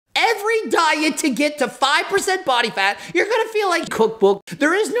diet to get to 5% body fat, you're gonna feel like cookbook.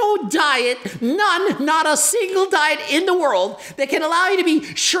 There is no diet, none, not a single diet in the world that can allow you to be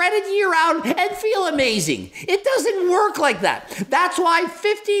shredded year-round and feel amazing. It doesn't work like that. That's why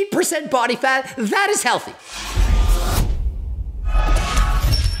 15% body fat, that is healthy.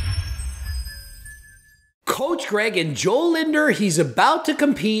 Coach Greg and Joe Lindner, he's about to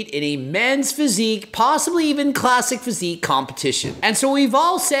compete in a men's physique, possibly even classic physique competition. And so we've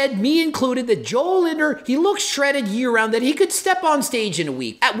all said, me included, that Joe Lindner, he looks shredded year-round, that he could step on stage in a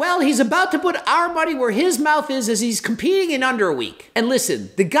week. Well, he's about to put our money where his mouth is as he's competing in under a week. And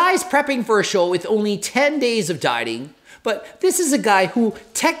listen, the guy's prepping for a show with only 10 days of dieting, but this is a guy who,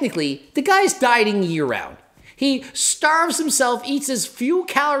 technically, the guy's dieting year-round. He starves himself, eats as few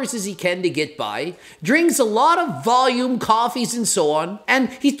calories as he can to get by, drinks a lot of volume coffees and so on, and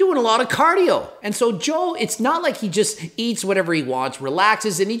he's doing a lot of cardio. And so Joe, it's not like he just eats whatever he wants,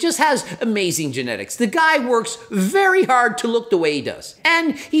 relaxes, and he just has amazing genetics. The guy works very hard to look the way he does.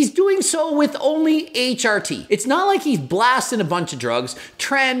 And he's doing so with only HRT. It's not like he's blasting a bunch of drugs,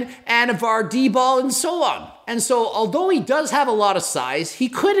 Tren, Anavar, D-ball, and so on. And so, although he does have a lot of size, he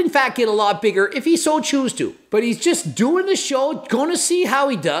could in fact get a lot bigger if he so choose to. But he's just doing the show, gonna see how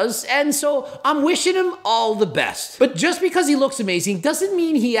he does, and so I'm wishing him all the best. But just because he looks amazing doesn't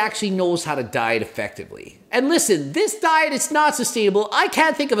mean he actually knows how to diet effectively. And listen, this diet is not sustainable. I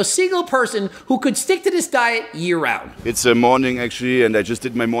can't think of a single person who could stick to this diet year-round. It's a morning actually, and I just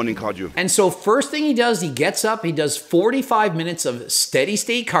did my morning cardio. And so first thing he does, he gets up, he does 45 minutes of steady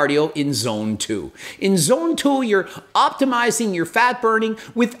state cardio in zone 2. In zone 2, you're optimizing your fat burning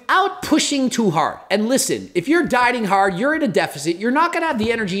without pushing too hard. And listen, if you're dieting hard, you're in a deficit, you're not gonna have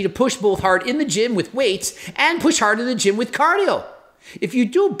the energy to push both hard in the gym with weights and push hard in the gym with cardio. If you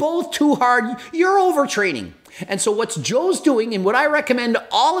do both too hard, you're overtraining. And so what Joe's doing, and what I recommend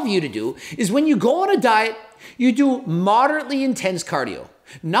all of you to do, is when you go on a diet, you do moderately intense cardio.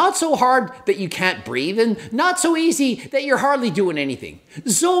 Not so hard that you can't breathe, and not so easy that you're hardly doing anything.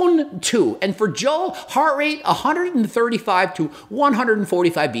 Zone 2. And for Joe, heart rate 135 to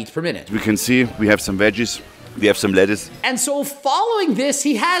 145 beats per minute. We can see we have some veggies. We have some lettuce. And so following this,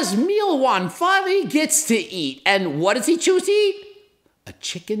 he has meal 1. Finally gets to eat. And what does he choose to eat? A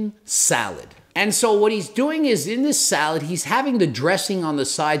chicken salad. And so what he's doing is, in this salad, he's having the dressing on the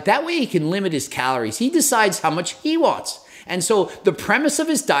side. That way he can limit his calories. He decides how much he wants. And so the premise of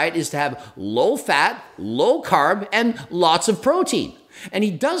his diet is to have low fat, low carb, and lots of protein. And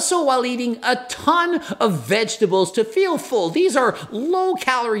he does so while eating a ton of vegetables to feel full. These are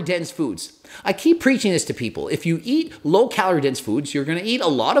low-calorie dense foods. I keep preaching this to people. If you eat low-calorie dense foods, you're going to eat a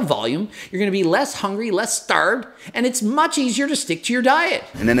lot of volume, you're going to be less hungry, less starved, and it's much easier to stick to your diet.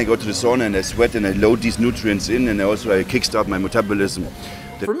 And then I go to the sauna and I sweat and I load these nutrients in, and I kickstart my metabolism.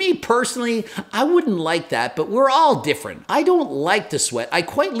 For me personally, I wouldn't like that, but we're all different. I don't like to sweat. I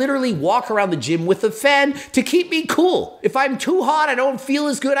quite literally walk around the gym with a fan to keep me cool. If I'm too hot, I don't feel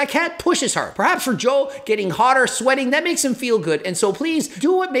as good, I can't push as hard. Perhaps for Joe, getting hotter, sweating, that makes him feel good. And so please,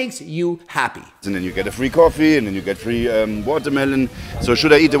 do what makes you happy. And then you get a free coffee, and then you get free watermelon. So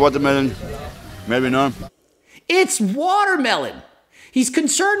should I eat the watermelon? Maybe not. It's watermelon. He's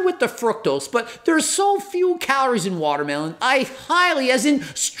concerned with the fructose, but there's so few calories in watermelon, I highly, as in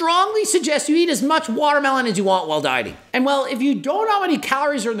strongly suggest you eat as much watermelon as you want while dieting. And well, if you don't know how many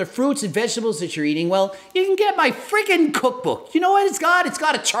calories are in the fruits and vegetables that you're eating, well, you can get my freaking cookbook. You know what it's got? It's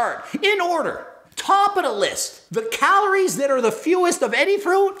got a chart, in order. Top of the list, the calories that are the fewest of any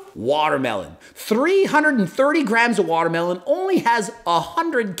fruit, watermelon. 330 grams of watermelon only has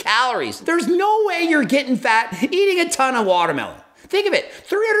 100 calories. There's no way you're getting fat eating a ton of watermelon. Think of it,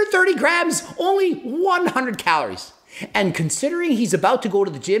 330 grams, only 100 calories. And considering he's about to go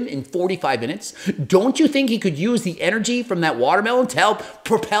to the gym in 45 minutes, don't you think he could use the energy from that watermelon to help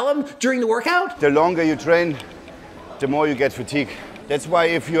propel him during the workout? The longer you train, the more you get fatigue. That's why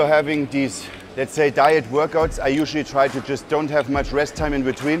if you're having these, let's say, diet workouts, I usually try to just don't have much rest time in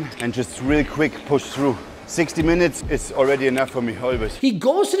between and just real quick push through. 60 minutes is already enough for me, always. He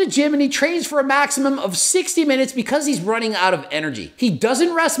goes to the gym and he trains for a maximum of 60 minutes because he's running out of energy. He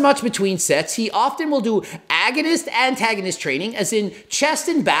doesn't rest much between sets. He often will do agonist-antagonist training, as in chest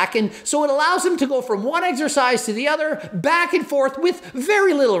and back, and so it allows him to go from one exercise to the other, back and forth with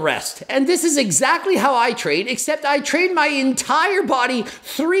very little rest. And this is exactly how I train, except I train my entire body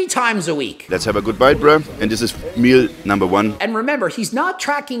 3 times a week. Let's have a good bite, bro. And this is meal number 1. And remember, he's not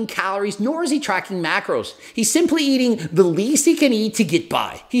tracking calories, nor is he tracking macros. He's simply eating the least he can eat to get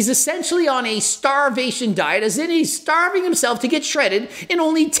by. He's essentially on a starvation diet, as in he's starving himself to get shredded in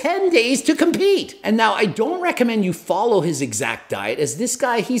only 10 days to compete. And now I don't recommend you follow his exact diet, as this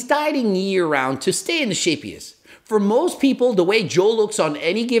guy, he's dieting year round to stay in the shape he is. For most people, the way Joe looks on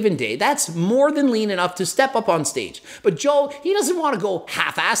any given day, that's more than lean enough to step up on stage. But Joe, he doesn't want to go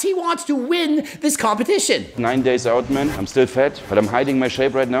half-ass. He wants to win this competition. 9 days out, man. I'm still fat, but I'm hiding my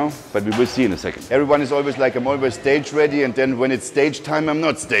shape right now. But we will see in a second. Everyone is always like, I'm always stage ready. And then when it's stage time, I'm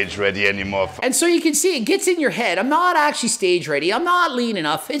not stage ready anymore. And so you can see it gets in your head. I'm not actually stage ready. I'm not lean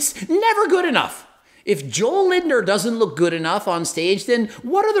enough. It's never good enough. If Joe Lindner doesn't look good enough on stage, then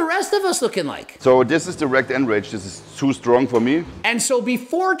what are the rest of us looking like? So this is direct end rage. This is too strong for me. And so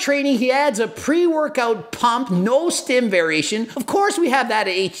before training, he adds a pre-workout pump, no stim variation. Of course, we have that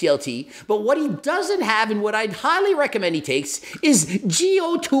at HDLT, but what he doesn't have and what I'd highly recommend he takes is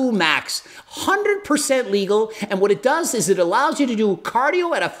GO2 Max, 100% legal. And what it does is it allows you to do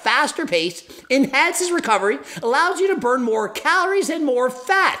cardio at a faster pace, enhances recovery, allows you to burn more calories and more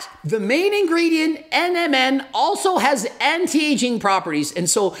fat. The main ingredient, NMN, also has anti-aging properties, and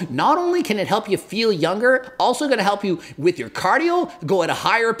so not only can it help you feel younger, also going to help you with your cardio, go at a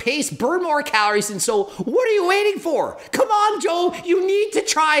higher pace, burn more calories. And so what are you waiting for? Come on, Joe, you need to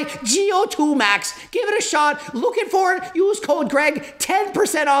try GO2 Max. Give it a shot. Looking for it. Use code Greg,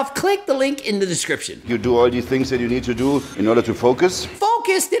 10% off. Click the link in the description. You do all these things that you need to do in order to focus.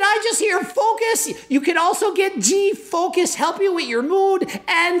 Focus? Did I just hear focus? You can also get G-Focus, help you with your mood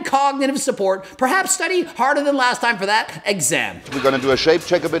and cognitive support. Perhaps study harder than last time for that exam. We're gonna do a shape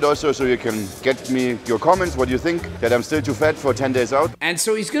check a bit also, so you can get me your comments. What do you think? That I'm still too fat for 10 days out? And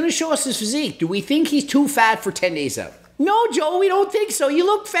so he's gonna show us his physique. Do we think he's too fat for 10 days out? No, Joe, we don't think so. You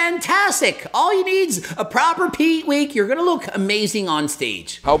look fantastic. All you need's a proper peak week. You're gonna look amazing on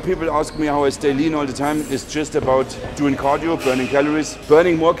stage. How people ask me how I stay lean all the time is just about doing cardio, burning calories,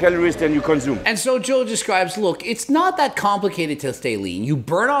 burning more calories than you consume. And so Joe describes, look, it's not that complicated to stay lean. You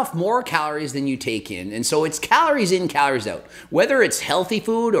burn off more calories than you take in. And so it's calories in, calories out. Whether it's healthy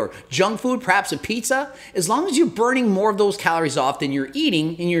food or junk food, perhaps a pizza, as long as you're burning more of those calories off than you're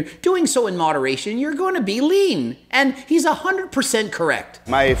eating, and you're doing so in moderation, you're going to be lean. And he's 100% correct.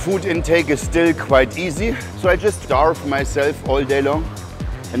 My food intake is still quite easy, so I just starve myself all day long.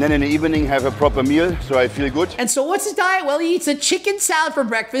 And then in the evening have a proper meal, so I feel good. And so what's his diet? Well, he eats a chicken salad for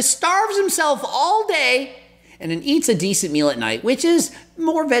breakfast, starves himself all day, and then eats a decent meal at night, which is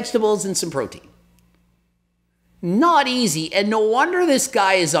more vegetables and some protein. Not easy, and no wonder this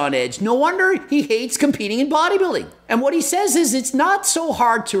guy is on edge. No wonder he hates competing in bodybuilding. And what he says is it's not so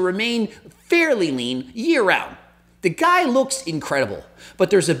hard to remain fairly lean year-round. The guy looks incredible,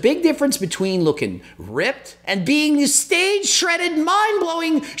 but there's a big difference between looking ripped and being stage shredded,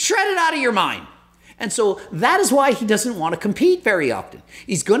 mind-blowing, shredded out of your mind. And so that is why he doesn't want to compete very often.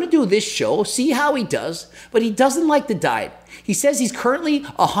 He's going to do this show, see how he does, but he doesn't like the diet. He says he's currently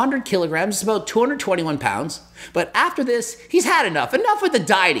 100 kilograms, it's about 221 pounds. But after this, he's had enough. Enough with the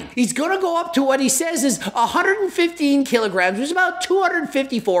dieting. He's going to go up to what he says is 115 kilograms, which is about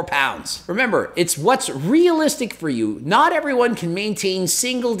 254 pounds. Remember, it's what's realistic for you. Not everyone can maintain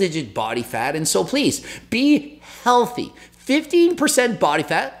single-digit body fat, and so please, be healthy. 15% body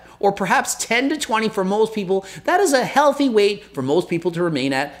fat, or perhaps 10 to 20 for most people. That is a healthy weight for most people to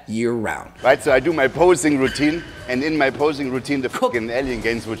remain at year-round. Right, so I do my posing routine, and in my posing routine, the fucking alien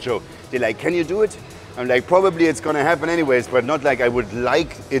games would show. They're like, can you do it? I'm like, probably it's gonna happen anyways, but not like I would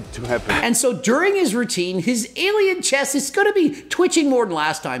like it to happen. And so during his routine, his alien chest is gonna be twitching more than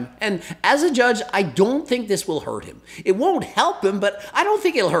last time. And as a judge, I don't think this will hurt him. It won't help him, but I don't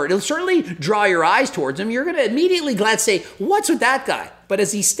think it'll hurt. It'll certainly draw your eyes towards him. You're gonna immediately glad say, what's with that guy? But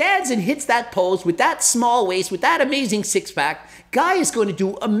as he stands and hits that pose with that small waist, with that amazing six-pack, guy is going to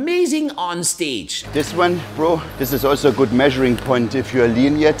do amazing on stage. This one, bro, this is also a good measuring point if you're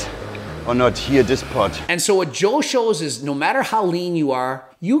lean yet or not here, this part. And so what Joe shows is no matter how lean you are,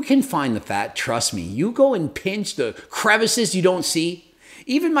 you can find the fat, trust me. You go and pinch the crevices you don't see.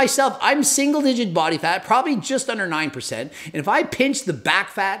 Even myself, I'm single-digit body fat, probably just under 9%. And if I pinch the back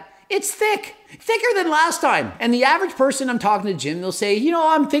fat, it's thick, thicker than last time. And the average person I'm talking to, Jim, they'll say, you know,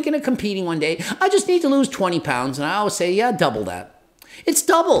 I'm thinking of competing one day. I just need to lose 20 pounds. And I always say, yeah, double that. It's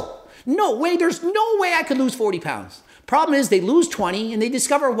double. No way, there's no way I could lose 40 pounds. Problem is they lose 20 and they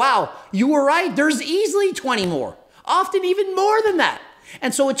discover, wow, you were right. There's easily 20 more, often even more than that.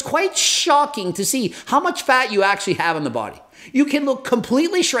 And so it's quite shocking to see how much fat you actually have on the body. You can look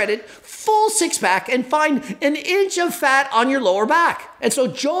completely shredded, full six-pack, and find an inch of fat on your lower back. And so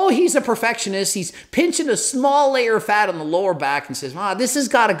Joe, he's a perfectionist. He's pinching a small layer of fat on the lower back and says, this has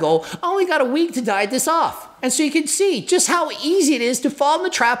got to go. I only got a week to diet this off. And so you can see just how easy it is to fall in the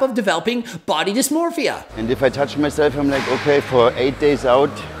trap of developing body dysmorphia. And if I touch myself, I'm like, okay, for 8 days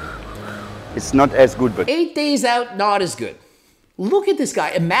out, it's not as good. But 8 days out, not as good. Look at this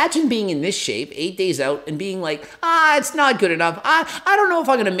guy. Imagine being in this shape 8 days out and being like, it's not good enough. I don't know if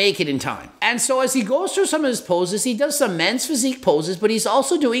I'm going to make it in time. And so as he goes through some of his poses, he does some men's physique poses, but he's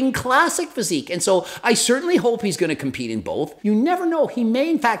also doing classic physique. And so I certainly hope he's going to compete in both. You never know. He may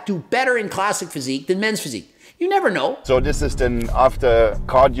in fact do better in classic physique than men's physique. You never know. So this is then after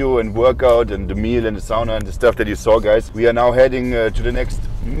cardio and workout and the meal and the sauna and the stuff that you saw, guys. We are now heading to the next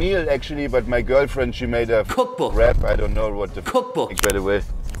meal actually, but my girlfriend, she made a cookbook wrap. I don't know what the cookbook, by the way.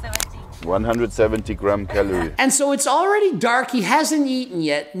 170 gram calorie. And so it's already dark. He hasn't eaten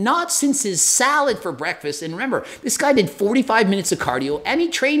yet, not since his salad for breakfast. And remember, this guy did 45 minutes of cardio and he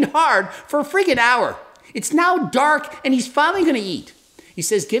trained hard for a friggin' hour. It's now dark and he's finally gonna eat. He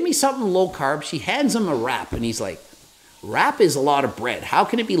says, give me something low carb. She hands him a wrap and he's like, wrap is a lot of bread. How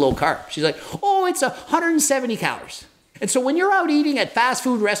can it be low carb? She's like, it's 170 calories. And so when you're out eating at fast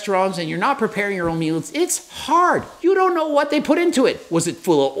food restaurants and you're not preparing your own meals, it's hard. You don't know what they put into it. Was it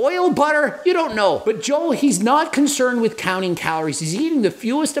full of oil, butter? You don't know. But Joel, he's not concerned with counting calories. He's eating the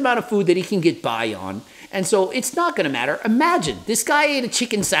fewest amount of food that he can get by on. And so it's not gonna matter. Imagine, this guy ate a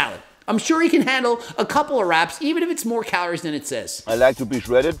chicken salad. I'm sure he can handle a couple of wraps, even if it's more calories than it says. I like to be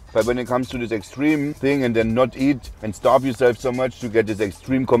shredded, but when it comes to this extreme thing and then not eat and starve yourself so much to get this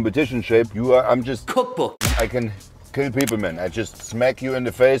extreme competition shape, I'm just... Cookbook. I can kill people, man. I just smack you in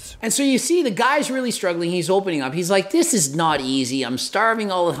the face. And so you see the guy's really struggling. He's opening up. He's like, this is not easy. I'm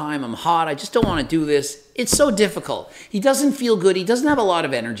starving all the time. I'm hot. I just don't want to do this. It's so difficult. He doesn't feel good. He doesn't have a lot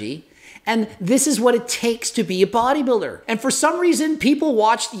of energy. And this is what it takes to be a bodybuilder. And for some reason, people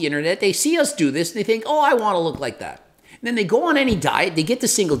watch the internet, they see us do this, and they think, I want to look like that. And then they go on any diet, they get to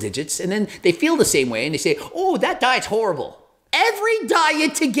single digits, and then they feel the same way, and they say, that diet's horrible. Every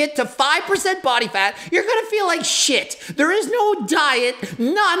diet to get to 5% body fat, you're gonna feel like shit. There is no diet,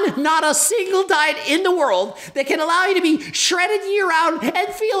 not a single diet in the world that can allow you to be shredded year round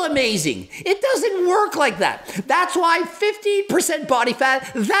and feel amazing. It doesn't work like that. That's why 15% body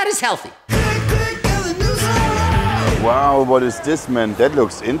fat, that is healthy. Wow, what is this, man? That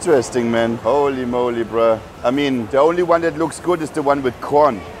looks interesting, man. Holy moly, bruh. I mean, the only one that looks good is the one with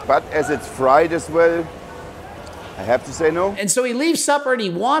corn. But as it's fried as well, I have to say no. And so he leaves supper and he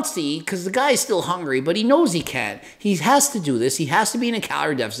wants to eat because the guy's still hungry, but he knows he can't. He has to do this. He has to be in a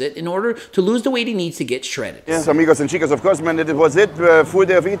calorie deficit in order to lose the weight he needs to get shredded. Yes, amigos and chicas, of course, man, that was it. Full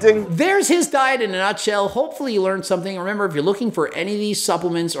day of eating. There's his diet in a nutshell. Hopefully you learned something. Remember, if you're looking for any of these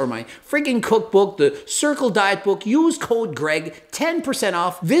supplements or my friggin' cookbook, the Circle Diet Book, use code Greg, 10%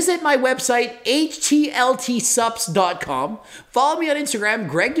 off. Visit my website, htltsups.com. Follow me on Instagram,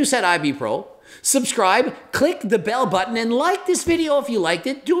 Greg Doucette IB Pro. Subscribe, click the bell button, and like this video if you liked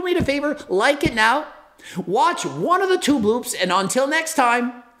it. Do me a favor, like it now. Watch one of the 2 bloops, and until next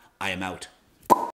time, I am out.